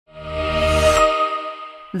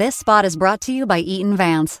This spot is brought to you by Eaton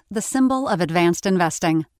Vance, the symbol of advanced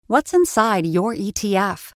investing. What's inside your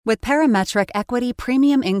ETF? With Parametric Equity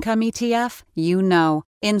Premium Income ETF, you know.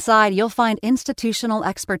 Inside, you'll find institutional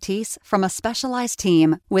expertise from a specialized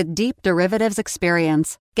team with deep derivatives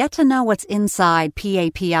experience. Get to know what's inside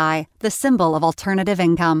PAPI, the symbol of alternative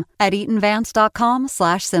income, at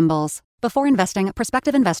eatonvance.com/symbols. Before investing,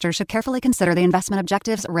 prospective investors should carefully consider the investment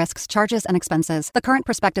objectives, risks, charges, and expenses. The current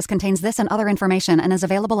prospectus contains this and other information and is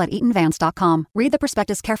available at eatonvance.com. Read the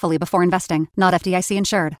prospectus carefully before investing. Not FDIC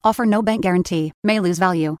insured. Offer no bank guarantee. May lose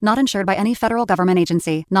value. Not insured by any federal government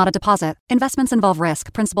agency. Not a deposit. Investments involve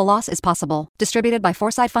risk. Principal loss is possible. Distributed by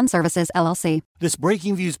Foresight Fund Services, LLC. This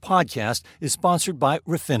Breaking Views podcast is sponsored by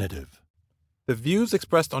Refinitiv. The views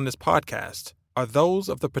expressed on this podcast are those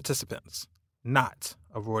of the participants, not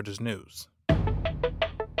of Reuters News.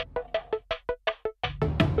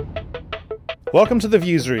 Welcome to the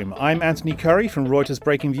Viewsroom. I'm Anthony Curry from Reuters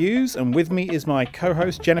Breaking Views, and with me is my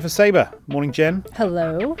co-host Jennifer Saber. Morning, Jen.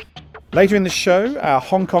 Hello. Later in the show, our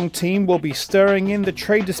Hong Kong team will be stirring in the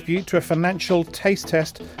trade dispute to a financial taste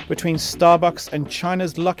test between Starbucks and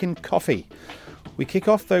China's Luckin Coffee. We kick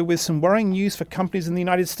off, though, with some worrying news for companies in the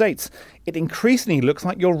United States. It increasingly looks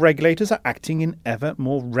like your regulators are acting in ever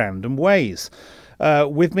more random ways.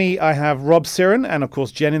 With me, I have Rob Siren and, of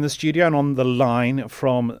course, Jen in the studio. And on the line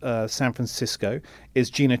from San Francisco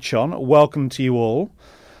is Gina Chon. Welcome to you all.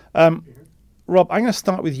 Rob, I'm going to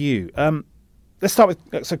start with you. Let's start with,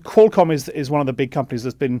 so Qualcomm is one of the big companies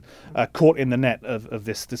that's been caught in the net of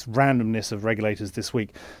this randomness of regulators this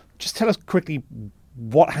week. Just tell us quickly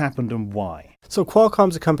what happened and why. So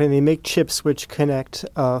Qualcomm's a company, they make chips which connect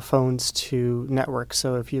phones to networks.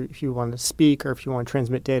 So if you want to speak or if you want to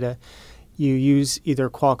transmit data, you use either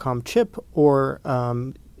Qualcomm chip or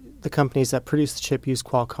the companies that produce the chip use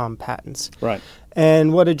Qualcomm patents. Right.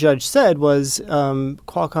 And what a judge said was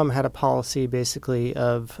Qualcomm had a policy basically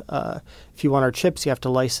of if you want our chips, you have to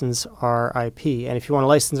license our IP. And if you want to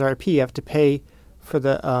license our IP, you have to pay for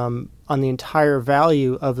the on the entire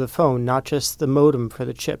value of the phone, not just the modem for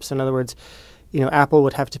the chips. In other words, Apple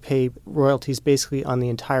would have to pay royalties basically on the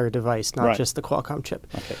entire device, not just the Qualcomm chip.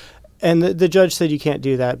 Okay. And the judge said you can't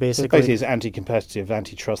do that, basically. So basically, it's anti-competitive,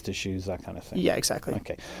 antitrust issues, that kind of thing. Yeah, exactly.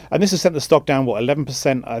 Okay. And this has sent the stock down,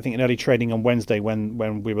 11%, I think, in early trading on Wednesday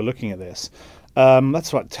when we were looking at this. That's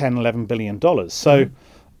about $10, $11 billion. So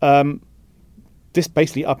this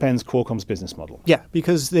basically upends Qualcomm's business model. Yeah,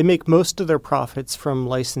 because they make most of their profits from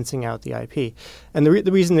licensing out the IP. And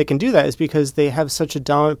the reason they can do that is because they have such a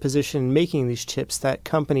dominant position in making these chips that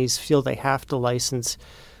companies feel they have to license.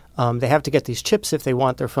 They have to get these chips if they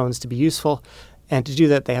want their phones to be useful. And to do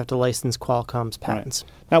that, they have to license Qualcomm's patents.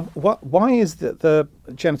 Right. Now, why is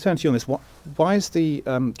Jen, I'll turn to you on this. Why is the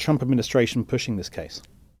Trump administration pushing this case?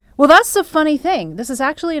 Well, that's the funny thing. This is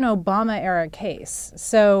actually an Obama-era case.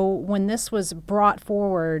 So when this was brought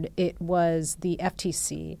forward, it was the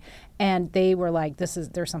FTC. And they were like,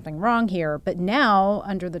 there's something wrong here. But now,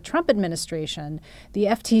 under the Trump administration, the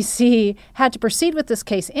FTC had to proceed with this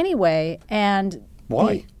case anyway. And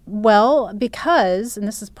why? Well, because, and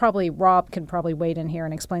this is probably, Rob can probably wade in here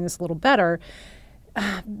and explain this a little better.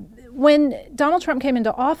 When Donald Trump came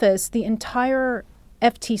into office, the entire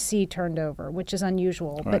FTC turned over, which is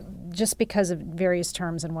unusual, right, but just because of various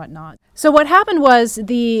terms and whatnot. So what happened was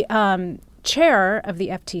the chair of the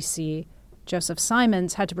FTC, Joseph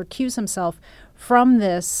Simons, had to recuse himself from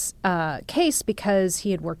this case because he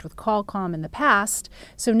had worked with Qualcomm in the past.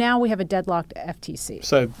 So now we have a deadlocked FTC.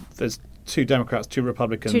 So there's two Democrats, two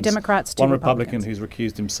Republicans. Two Democrats, two one Republicans. Republican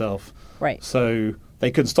who's recused himself. Right. So they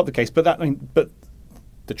couldn't stop the case, but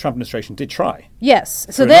the Trump administration did try. Yes.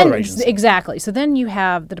 So then, exactly. So then you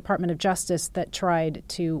have the Department of Justice that tried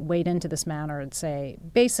to wade into this matter and say,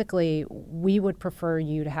 basically, we would prefer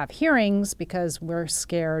you to have hearings because we're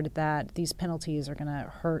scared that these penalties are going to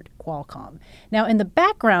hurt Qualcomm. Now, in the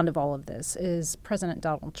background of all of this is President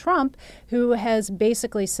Donald Trump, who has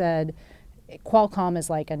basically said Qualcomm is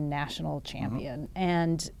like a national champion.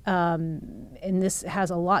 Mm-hmm. And this has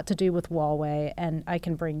a lot to do with Huawei. And I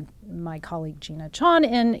can bring my colleague Gina Chon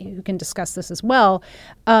in, who can discuss this as well.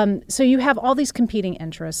 So you have all these competing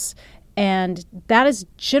interests. And that is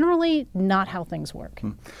generally not how things work.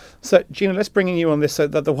 So, Gina, let's bring in you on this. So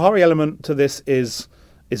the Huawei element to this is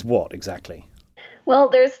what exactly? Well,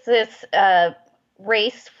 there's this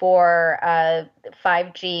race for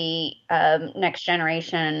 5G next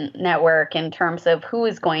generation network in terms of who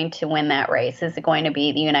is going to win that race. Is it going to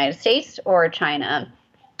be the United States or China?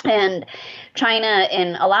 And China,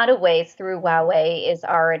 in a lot of ways, through Huawei, is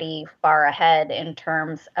already far ahead in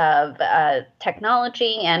terms of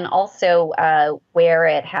technology and also where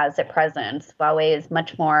it has a presence. Huawei is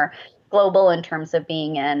much more global in terms of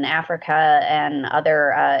being in Africa and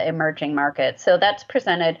other emerging markets. So that's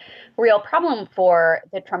presented a real problem for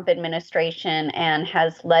the Trump administration and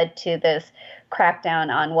has led to this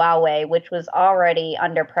crackdown on Huawei, which was already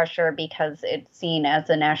under pressure because it's seen as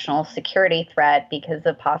a national security threat because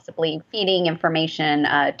of possibly feeding information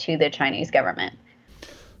to the Chinese government.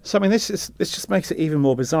 So, I mean, this just makes it even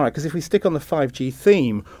more bizarre, because if we stick on the 5G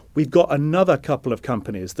theme, we've got another couple of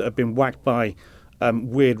companies that have been whacked by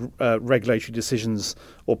weird regulatory decisions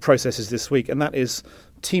or processes this week, and that is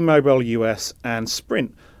T-Mobile US and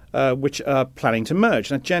Sprint, which are planning to merge.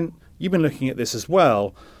 Now, Jen, you've been looking at this as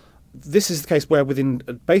well. This is the case where within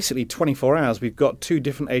basically 24 hours, we've got two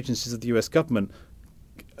different agencies of the US government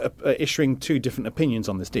issuing two different opinions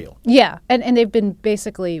on this deal. Yeah, and they've been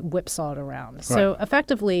basically whipsawed around. Right. So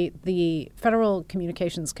effectively, the Federal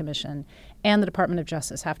Communications Commission and the Department of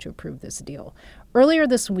Justice have to approve this deal. Earlier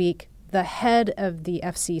this week, the head of the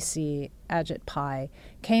FCC, Ajit Pai,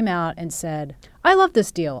 came out and said, I love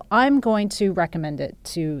this deal. I'm going to recommend it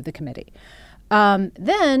to the committee.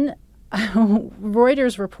 Then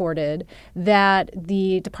Reuters reported that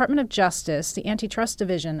the Department of Justice, the Antitrust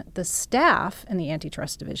Division, the staff in the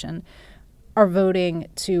Antitrust Division are voting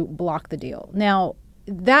to block the deal. Now,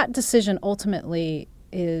 that decision ultimately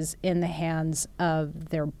is in the hands of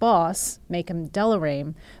their boss, Macomb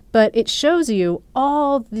Delorame, but it shows you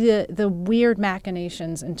all the weird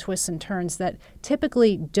machinations and twists and turns that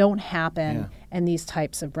typically don't happen in these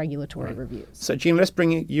types of regulatory reviews. So, Gene, let's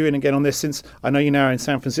bring you in again on this, since I know you're now in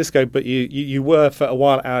San Francisco, but you were for a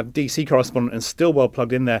while our DC correspondent and still well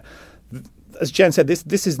plugged in there. As Jen said,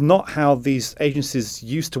 this is not how these agencies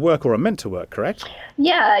used to work or are meant to work, correct?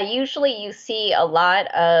 Yeah, usually you see a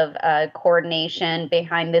lot of coordination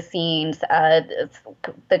behind the scenes.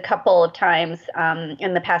 The couple of times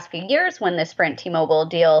in the past few years when the Sprint T-Mobile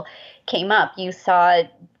deal came up, you saw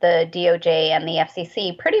the DOJ and the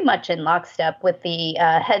FCC pretty much in lockstep with the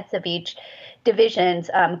heads of each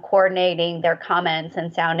divisions coordinating their comments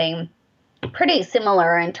and sounding pretty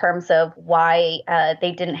similar in terms of why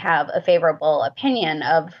they didn't have a favorable opinion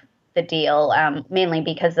of the deal, mainly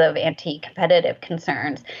because of anti-competitive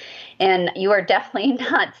concerns. And you are definitely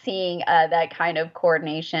not seeing that kind of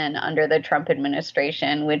coordination under the Trump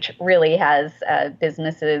administration, which really has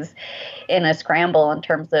businesses in a scramble in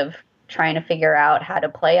terms of trying to figure out how to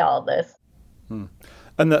play all of this.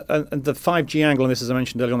 And the 5G angle on this, as I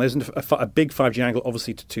mentioned earlier on, there isn't a big 5G angle,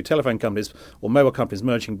 obviously, to telephone companies or mobile companies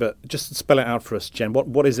merging. But just spell it out for us, Jen.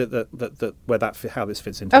 What is it how this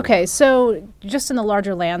fits into? Okay, so just in the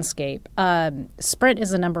larger landscape, Sprint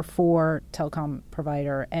is the number 4 telecom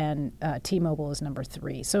provider, and T-Mobile is number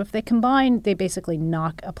 3. So if they combine, they basically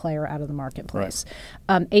knock a player out of the marketplace.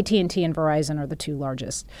 Right. AT&T and Verizon are the 2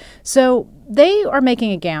 largest. So they are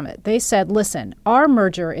making a gamut. They said, listen, our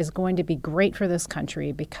merger is going to be great for this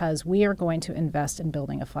country because we are going to invest in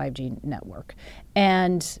building a 5G network.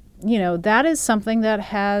 And, that is something that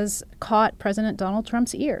has caught President Donald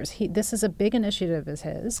Trump's ears. This is a big initiative of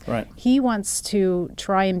his. Right. He wants to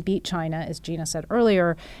try and beat China, as Gina said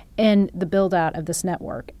earlier, in the build-out of this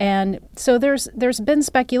network. And so there's been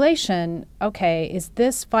speculation, okay, is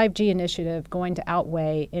this 5G initiative going to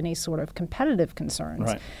outweigh any sort of competitive concerns?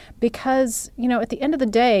 Right. Because, at the end of the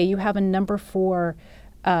day, you have a number 4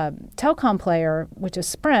 telecom player, which is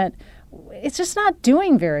Sprint. It's just not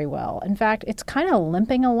doing very well. In fact, it's kind of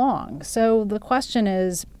limping along. So the question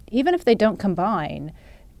is, even if they don't combine,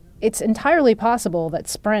 it's entirely possible that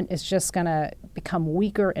Sprint is just going to become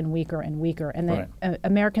weaker and weaker and weaker, and that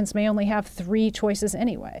Americans may only have 3 choices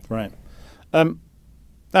anyway. Right. Now,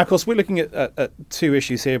 of course, we're looking at 2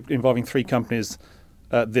 issues here involving 3 companies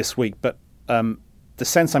this week, but the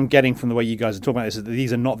sense I'm getting from the way you guys are talking about this is that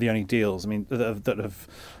these are not the only deals, that have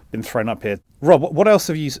been thrown up here. Rob, what else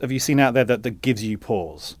have you seen out there that gives you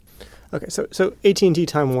pause? Okay, so AT&T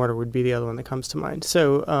Time Warner would be the other one that comes to mind.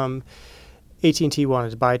 So AT&T wanted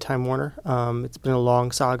to buy Time Warner. It's been a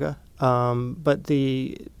long saga, but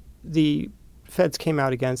the feds came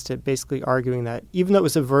out against it, basically arguing that even though it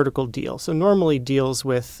was a vertical deal, so normally deals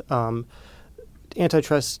with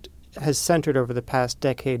antitrust has centered over the past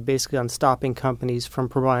decade basically on stopping companies from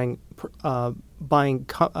buying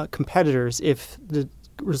competitors if the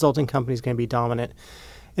resulting company is going to be dominant.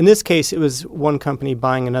 In this case, it was one company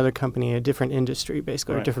buying another company in a different industry,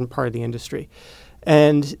 basically, or a different part of the industry.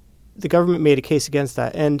 And the government made a case against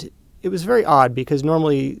that. And it was very odd because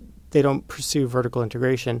normally they don't pursue vertical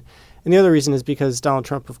integration. And the other reason is because Donald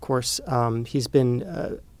Trump, of course, he's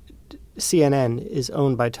been CNN is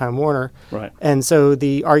owned by Time Warner. Right. And so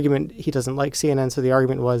the argument, he doesn't like CNN, so the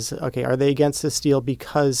argument was, okay, are they against this deal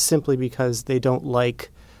simply because they don't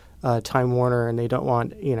like Time Warner and they don't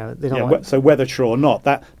want, they don't want... So whether true or not,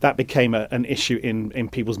 that became an issue in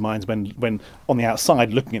people's minds when on the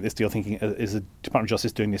outside looking at this deal thinking, is the Department of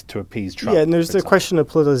Justice doing this to appease Trump? Yeah, and there's the question of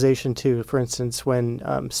politicization too. For instance, when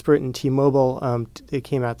Sprint and T-Mobile, it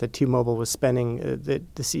came out that T-Mobile was spending, the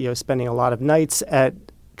CEO spending a lot of nights at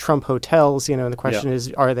Trump hotels, and the question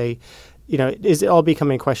is, are they, is it all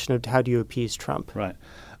becoming a question of how do you appease Trump? Right.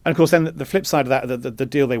 And of course, then the flip side of that, the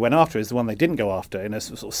deal they went after is the one they didn't go after in a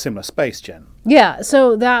sort of similar space, Jen. Yeah,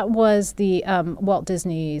 so that was the Walt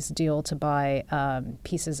Disney's deal to buy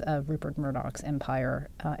pieces of Rupert Murdoch's empire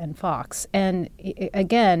and Fox. And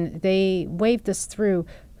again, they waved this through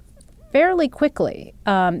fairly quickly.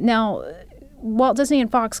 Now, Walt Disney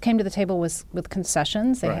and Fox came to the table with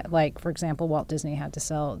concessions. They had, for example, Walt Disney had to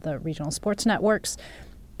sell the regional sports networks.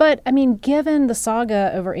 But, I mean, given the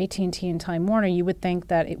saga over AT&T and Time Warner, you would think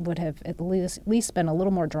that it would have at least been a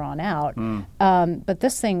little more drawn out. But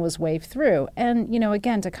this thing was waved through. And,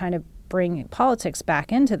 again, to kind of bring politics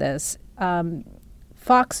back into this,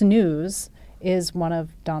 Fox News is one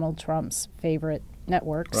of Donald Trump's favorite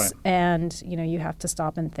networks. Right. And, you have to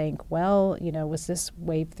stop and think, well, was this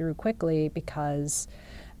waved through quickly because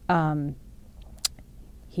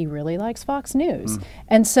he really likes Fox News.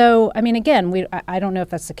 And so, I mean, again, I don't know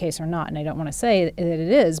if that's the case or not, and I don't want to say that it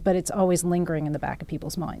is, but it's always lingering in the back of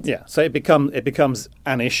people's minds. Yeah, so it becomes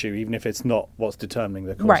an issue, even if it's not what's determining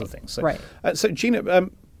the course of things. So, so Gina,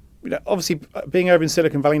 obviously, being over in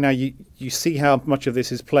Silicon Valley now, you see how much of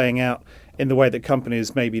this is playing out in the way that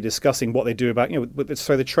companies may be discussing what they do about,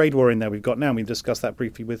 so the trade war in there we've got now, and we've discussed that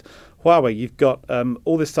briefly with Huawei. You've got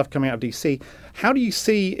all this stuff coming out of DC. How do you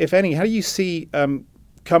see, if any,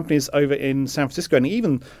 companies over in San Francisco, and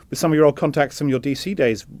even with some of your old contacts from your DC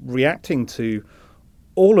days, reacting to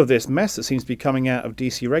all of this mess that seems to be coming out of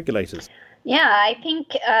DC regulators? Yeah, I think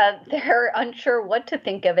they're unsure what to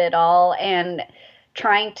think of it all and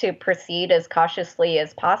trying to proceed as cautiously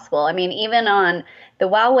as possible. I mean, even on the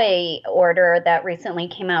Huawei order that recently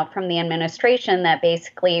came out from the administration that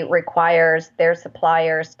basically requires their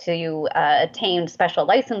suppliers to attain special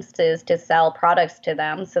licenses to sell products to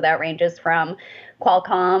them. So that ranges from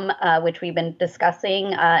Qualcomm, which we've been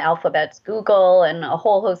discussing, Alphabet's Google, and a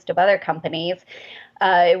whole host of other companies.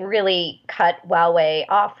 It really cut Huawei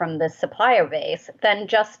off from the supplier base. Then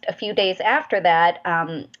just a few days after that,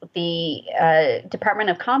 the Department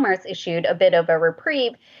of Commerce issued a bit of a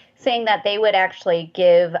reprieve, saying that they would actually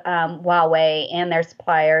give Huawei and their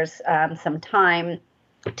suppliers some time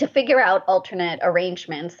to figure out alternate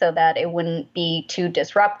arrangements so that it wouldn't be too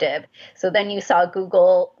disruptive. So then you saw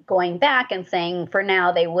Google going back and saying for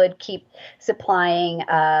now they would keep supplying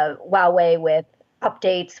Huawei with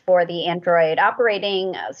updates for the Android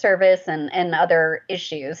operating service and other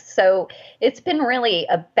issues. So it's been really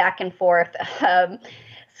a back and forth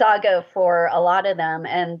saga for a lot of them,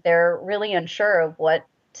 and they're really unsure of what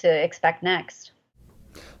to expect next.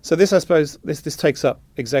 So this, I suppose, this takes up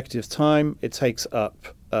executives' time. It takes up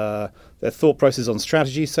their thought process on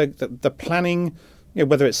strategy. So the planning,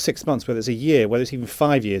 whether it's 6 months, whether it's a year, whether it's even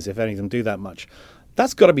 5 years, if any of them do that much,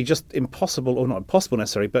 that's got to be just impossible, or not impossible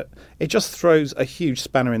necessarily, but it just throws a huge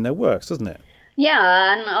spanner in their works, doesn't it? Yeah,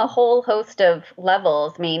 on a whole host of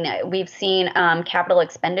levels. I mean, we've seen capital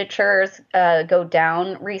expenditures go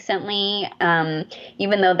down recently,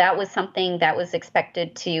 even though that was something that was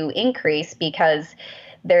expected to increase because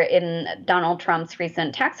there, in Donald Trump's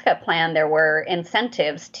recent tax cut plan, there were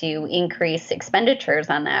incentives to increase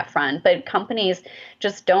expenditures on that front. But companies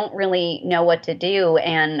just don't really know what to do.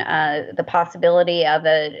 And the possibility of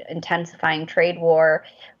an intensifying trade war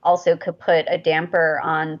also could put a damper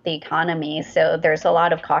on the economy. So there's a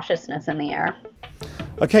lot of cautiousness in the air.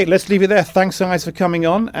 Okay, let's leave it there. Thanks, guys, for coming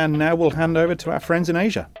on. And now we'll hand over to our friends in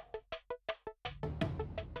Asia.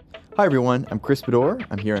 Hi, everyone. I'm Chris Bedore.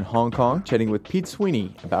 I'm here in Hong Kong chatting with Pete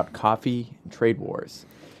Sweeney about coffee and trade wars.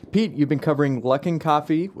 Pete, you've been covering Luckin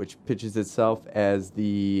Coffee, which pitches itself as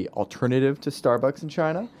the alternative to Starbucks in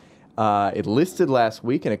China. It listed last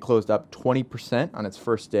week and it closed up 20% on its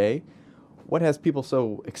first day. What has people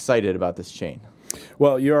so excited about this chain?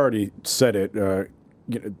 Well, you already said it.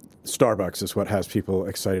 Starbucks is what has people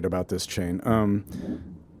excited about this chain.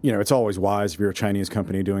 It's always wise if you're a Chinese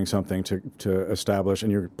company doing something to establish,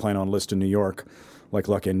 and you're planning on listing New York, like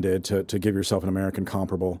Luckin did, to give yourself an American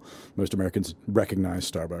comparable. Most Americans recognize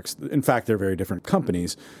Starbucks. In fact, they're very different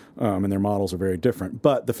companies, and their models are very different.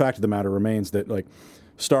 But the fact of the matter remains that,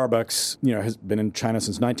 Starbucks, has been in China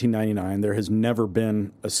since 1999. There has never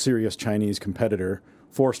been a serious Chinese competitor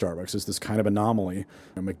for Starbucks. It's this kind of anomaly.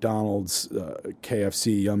 McDonald's,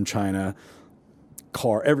 KFC, Yum China,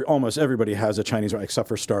 almost everybody has a Chinese except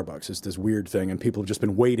for Starbucks. It's this weird thing, and people have just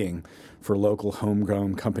been waiting for a local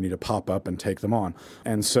homegrown company to pop up and take them on.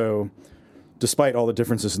 And so, despite all the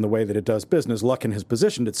differences in the way that it does business, Luckin has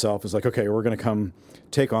positioned itself as like, okay, we're going to come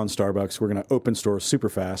take on Starbucks. We're going to open stores super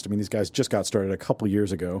fast. I mean, these guys just got started a couple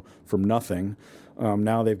years ago from nothing.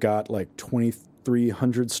 Now they've got like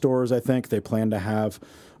 2,300 stores, I think. They plan to have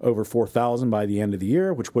over 4,000 by the end of the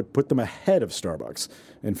year, which would put them ahead of Starbucks,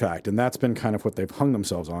 in fact. And that's been kind of what they've hung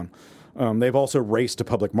themselves on. They've also raced to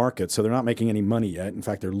public markets, so they're not making any money yet. In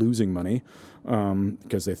fact, they're losing money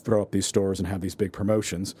because they throw up these stores and have these big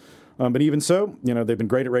promotions. But even so, they've been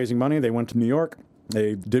great at raising money. They went to New York.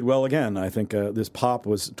 They did well again. I think this pop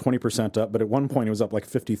was 20% up, but at one point it was up like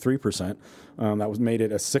 53%. That made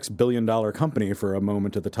it a $6 billion company for a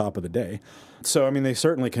moment at the top of the day. So, I mean, they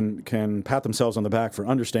certainly can pat themselves on the back for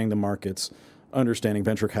understanding the markets, understanding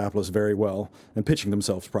venture capitalists very well, and pitching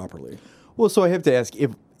themselves properly. Well, so I have to ask,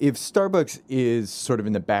 if Starbucks is sort of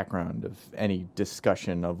in the background of any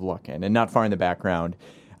discussion of Luckin, and not far in the background,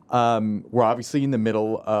 we're obviously in the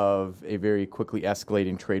middle of a very quickly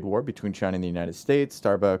escalating trade war between China and the United States.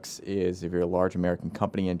 Starbucks is a very large American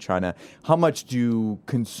company in China. How much do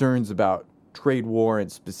concerns about trade war,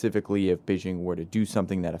 and specifically if Beijing were to do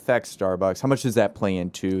something that affects Starbucks, how much does that play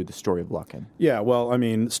into the story of Luckin? Yeah, well, I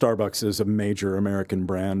mean, Starbucks is a major American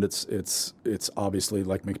brand. It's obviously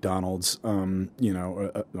like McDonald's,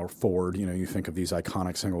 or Ford. You think of these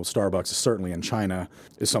iconic singles. Starbucks, certainly in China,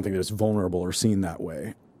 is something that is vulnerable or seen that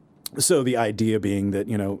way. So the idea being that,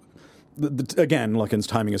 again, Luckin's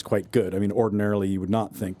timing is quite good. I mean, ordinarily you would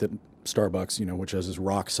not think that Starbucks, which has this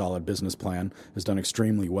rock-solid business plan, has done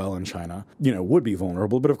extremely well in China, would be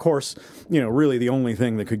vulnerable. But of course, really the only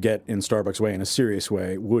thing that could get in Starbucks' way in a serious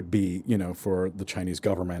way would be, for the Chinese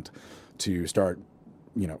government to start,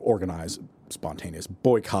 organize spontaneous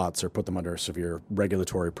boycotts or put them under severe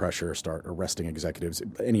regulatory pressure, start arresting executives,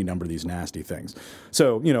 any number of these nasty things.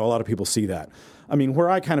 So, a lot of people see that. I mean, where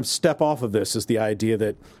I kind of step off of this is the idea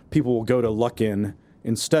that people will go to Luckin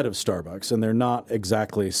instead of Starbucks, and they're not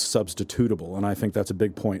exactly substitutable. And I think that's a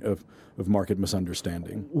big point of market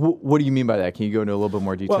misunderstanding. What do you mean by that? Can you go into a little bit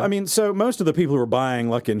more detail? Well, I mean, so most of the people who are buying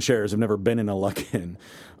Luckin shares have never been in a Luckin.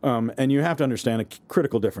 And you have to understand a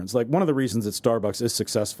critical difference. Like, one of the reasons that Starbucks is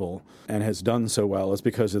successful and has done so well is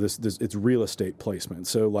because of this its real estate placement.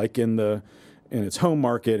 So like in its home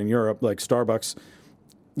market in Europe, like Starbucks,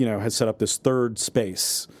 has set up this third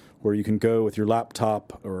space where you can go with your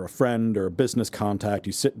laptop or a friend or a business contact.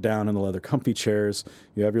 You sit down in the leather comfy chairs,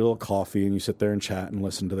 you have your little coffee, and you sit there and chat and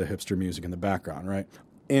listen to the hipster music in the background, right?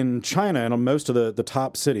 In China and on most of the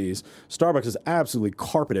top cities, Starbucks is absolutely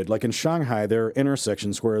carpeted. Like in Shanghai, there are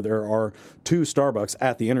intersections where there are two Starbucks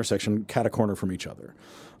at the intersection, cat a corner from each other.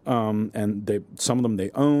 And some of them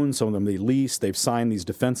they own, some of them they lease. They've signed these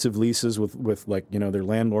defensive leases with their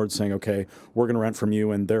landlords saying, okay, we're going to rent from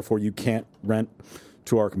you, and therefore you can't rent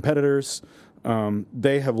to our competitors.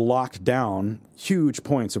 They have locked down huge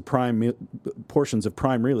portions of prime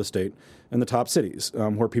real estate in the top cities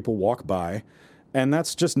where people walk by, and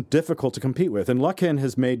that's just difficult to compete with. And Luckin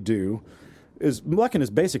has made do. Luckin is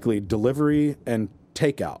basically delivery and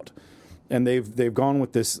takeout, and they've gone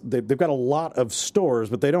with this. They've got a lot of stores,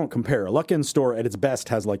 but they don't compare. A Luckin store at its best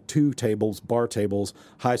has like 2 tables, bar tables,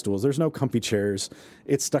 high stools. There's no comfy chairs.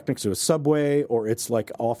 It's stuck next to a subway, or it's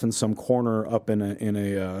like off in some corner up in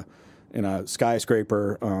a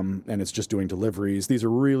skyscraper, and it's just doing deliveries. These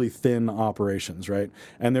are really thin operations, right?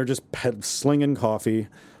 And they're just slinging coffee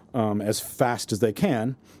as fast as they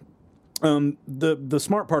can. The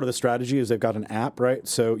smart part of the strategy is they've got an app, right?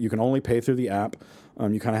 So you can only pay through the app.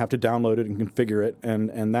 You kind of have to download it and configure it,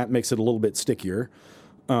 and that makes it a little bit stickier.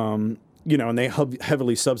 And they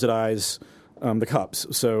heavily subsidize the cups,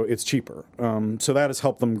 so it's cheaper. So that has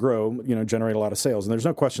helped them grow, generate a lot of sales. And there's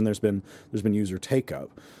no question there's been user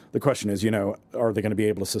take-up. The question is, are they going to be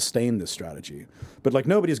able to sustain this strategy? But like,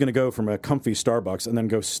 nobody's going to go from a comfy Starbucks and then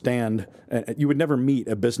go stand. You would never meet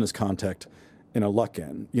a business contact in a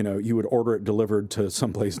Luckin. You would order it delivered to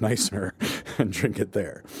someplace nicer and drink it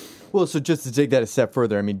there. Well, so just to take that a step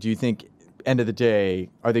further, I mean, do you think, end of the day,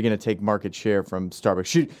 are they going to take market share from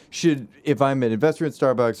Starbucks? Should if I'm an investor in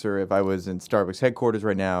Starbucks, or if I was in Starbucks headquarters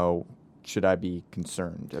right now, should I be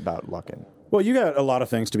concerned about Luckin? Well, you got a lot of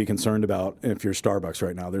things to be concerned about if you're Starbucks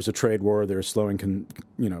right now. There's a trade war. There's the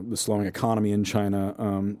slowing economy in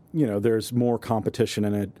China. There's more competition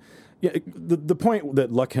in it. Yeah, the point that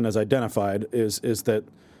Luckin has identified is that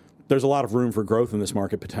there's a lot of room for growth in this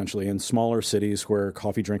market potentially in smaller cities where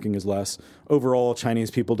coffee drinking is less. Overall, Chinese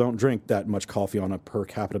people don't drink that much coffee on a per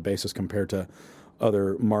capita basis compared to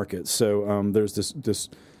other markets. So there's this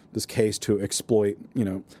case to exploit,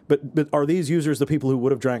 But are these users the people who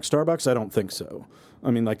would have drank Starbucks? I don't think so.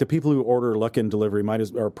 I mean, like the people who order Luckin delivery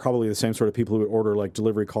are probably the same sort of people who would order like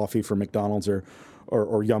delivery coffee from McDonald's or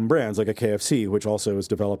Yum Brands, like a KFC, which also is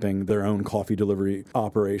developing their own coffee delivery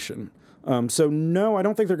operation. So no, I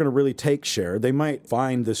don't think they're going to really take share. They might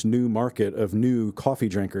find this new market of new coffee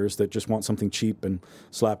drinkers that just want something cheap and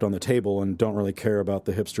slapped on the table and don't really care about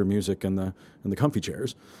the hipster music and the comfy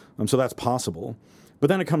chairs. So that's possible. But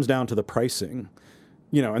then it comes down to the pricing.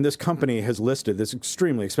 And this company has listed this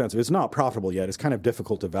extremely expensive. It's not profitable yet. It's kind of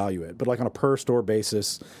difficult to value it. But like on a per store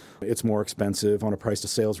basis, it's more expensive. On a price to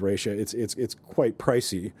sales ratio, it's quite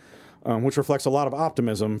pricey, which reflects a lot of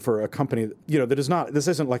optimism for a company, that is not, this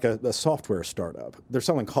isn't like a software startup. They're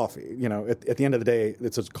selling coffee. At the end of the day,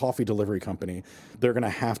 it's a coffee delivery company. They're going to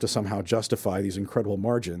have to somehow justify these incredible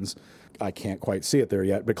margins. I can't quite see it there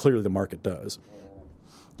yet, but clearly the market does.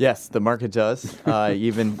 Yes, the market does,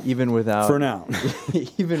 even without... For now.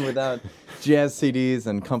 even without jazz CDs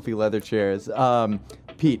and comfy leather chairs.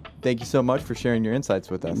 Pete, thank you so much for sharing your insights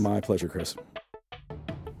with us. My pleasure, Chris.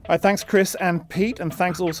 Thanks, Chris and Pete, and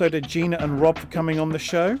thanks also to Gina and Rob for coming on the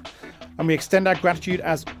show. And we extend our gratitude,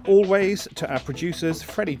 as always, to our producers,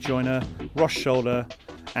 Freddie Joyner, Ross Shoulder,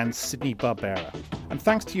 and Sydney Barbera. And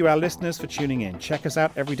thanks to you, our listeners, for tuning in. Check us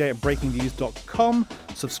out every day at breakingviews.com.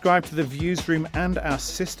 Subscribe to the Viewsroom and our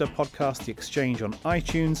sister podcast, The Exchange, on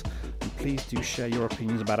iTunes. And please do share your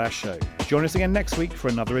opinions about our show. Join us again next week for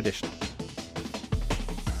another edition.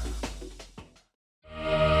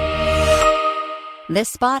 This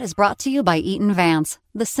spot is brought to you by Eaton Vance,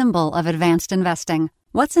 the symbol of advanced investing.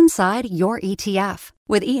 What's inside your ETF?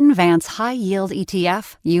 With Eaton Vance High Yield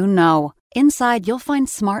ETF, you know. Inside, you'll find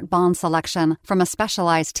smart bond selection from a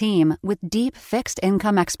specialized team with deep fixed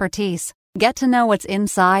income expertise. Get to know what's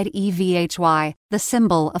inside EVHY, the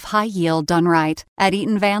symbol of high yield done right, at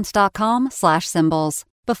eatonvance.com/symbols.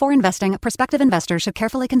 Before investing, prospective investors should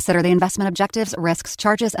carefully consider the investment objectives, risks,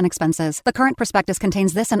 charges, and expenses. The current prospectus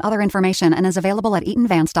contains this and other information and is available at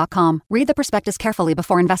eatonvance.com. Read the prospectus carefully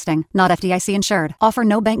before investing. Not FDIC insured. Offer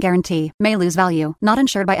no bank guarantee. May lose value. Not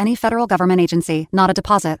insured by any federal government agency. Not a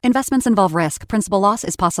deposit. Investments involve risk. Principal loss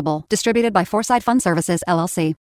is possible. Distributed by Foreside Fund Services, LLC.